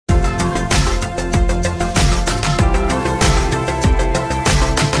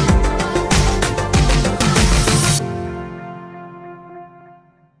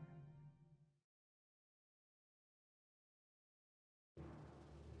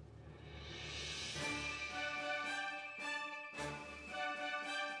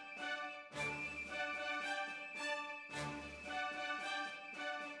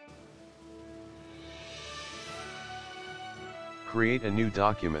Create a new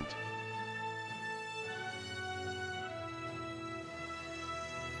document.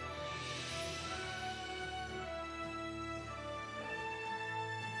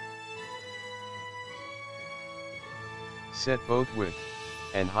 Set both width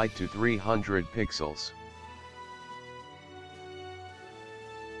and height to 300 pixels.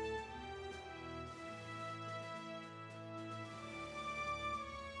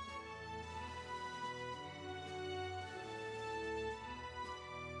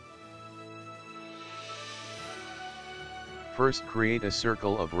 First, create a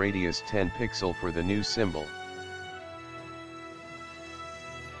circle of radius 10 pixel for the new symbol.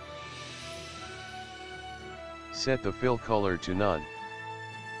 Set the fill color to none.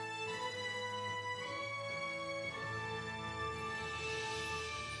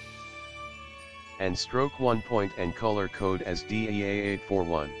 And stroke 1 point and color code as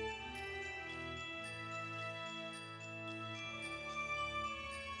DEA841.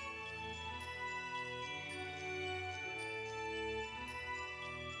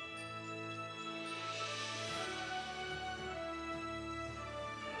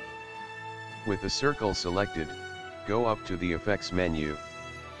 With the circle selected, go up to the Effects menu,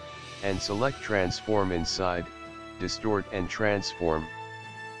 and select Transform Inside, Distort and Transform.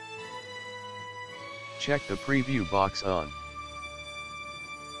 Check the preview box on.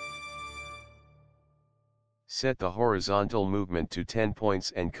 Set the horizontal movement to 10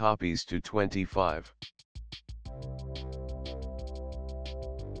 points and copies to 25.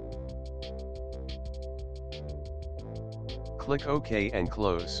 Click OK and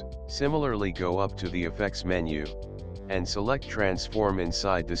close. Similarly, go up to the Effects menu, and select Transform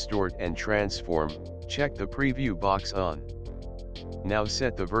Inside, Distort and Transform, check the preview box on. Now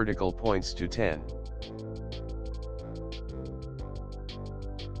set the vertical points to 10.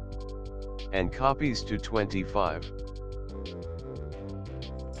 And copies to 25.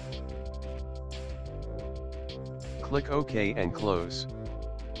 Click OK and close.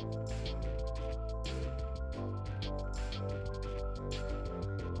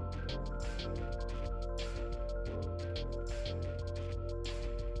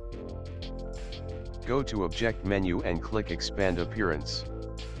 Go to Object menu and click Expand Appearance.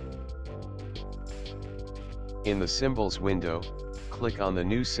 In the Symbols window, click on the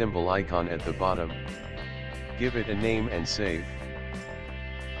new symbol icon at the bottom. Give it a name and save.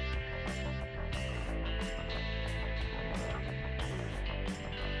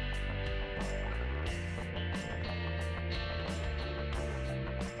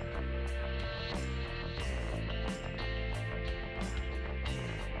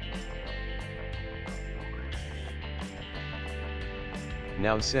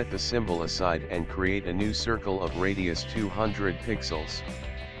 Now set the symbol aside and create a new circle of radius 200 pixels.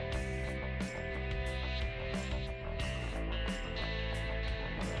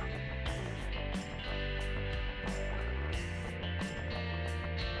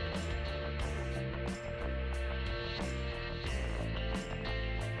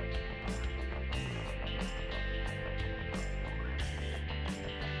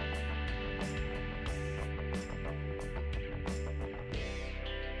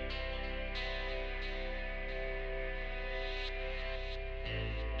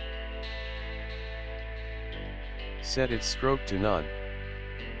 Set its stroke to none.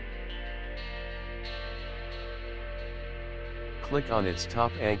 Click on its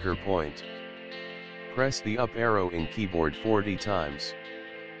top anchor point. Press the up arrow in keyboard 40 times.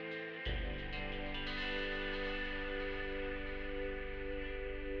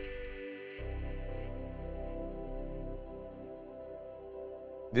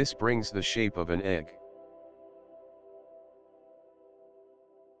 This brings the shape of an egg.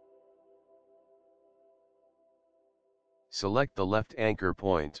 Select the left anchor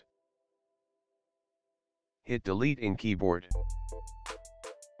point. Hit delete in keyboard.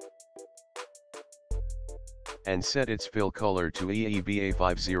 And set its fill color to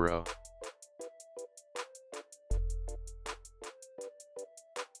EEBA50.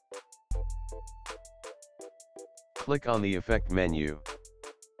 Click on the Effect menu.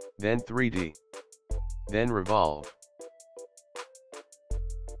 Then 3D. Then Revolve.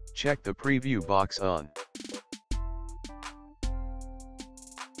 Check the preview box on.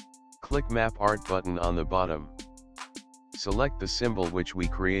 Click Map Art button on the bottom. Select the symbol which we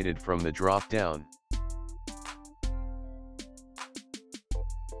created from the drop-down.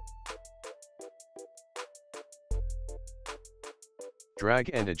 Drag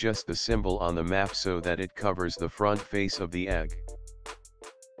and adjust the symbol on the map so that it covers the front face of the egg.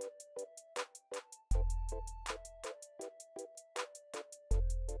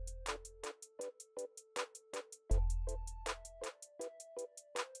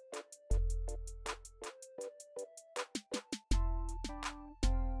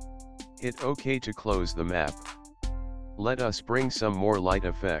 Hit OK to close the map. Let us bring some more light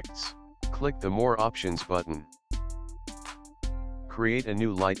effects. Click the More Options button. Create a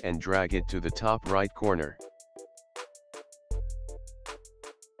new light and drag it to the top right corner.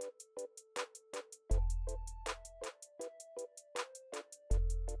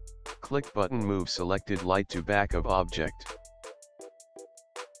 Click button Move selected light to back of object.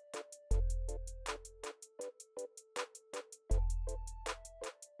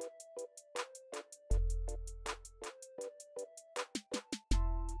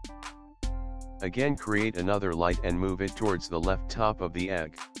 Again create another light and move it towards the left top of the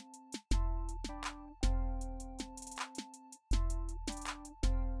egg.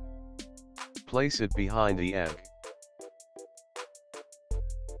 Place it behind the egg.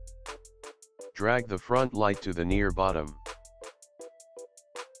 Drag the front light to the near bottom.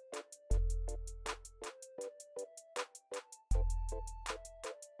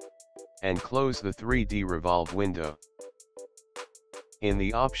 And close the 3D revolve window. In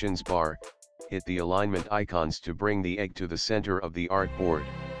the options bar, hit the alignment icons to bring the egg to the center of the artboard.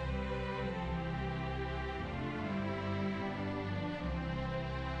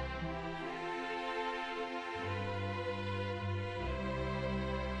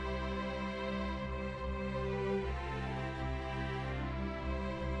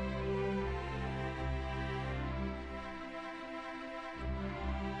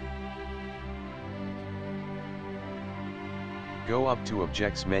 Go up to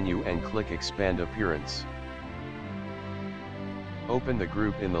Objects menu and click Expand Appearance. Open the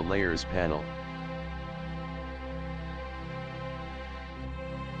group in the Layers panel.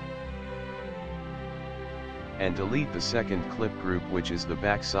 And delete the second clip group, which is the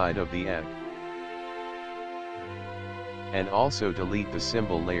back side of the egg. And also delete the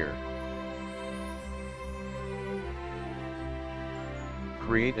symbol layer.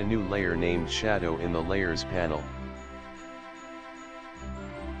 Create a new layer named Shadow in the Layers panel.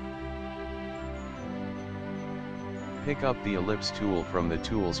 Pick up the Ellipse tool from the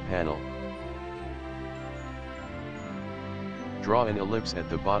Tools panel. Draw an ellipse at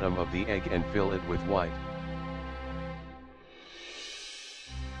the bottom of the egg and fill it with white.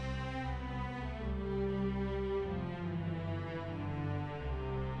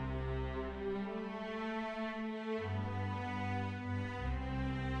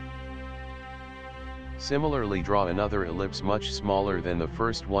 Similarly, draw another ellipse much smaller than the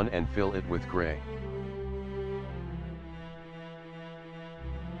first one and fill it with gray.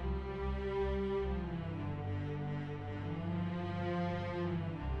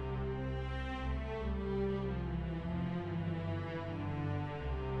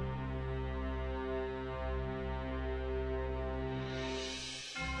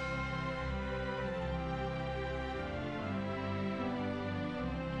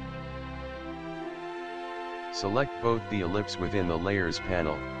 Select both the ellipse within the Layers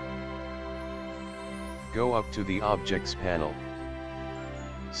panel. Go up to the Objects panel.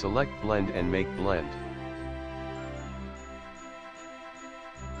 Select Blend and make blend.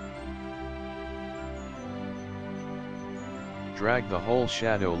 Drag the whole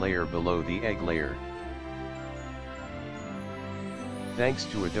shadow layer below the egg layer. Thanks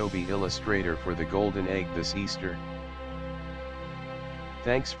to Adobe Illustrator for the golden egg this Easter.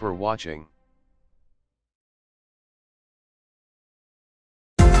 Thanks for watching.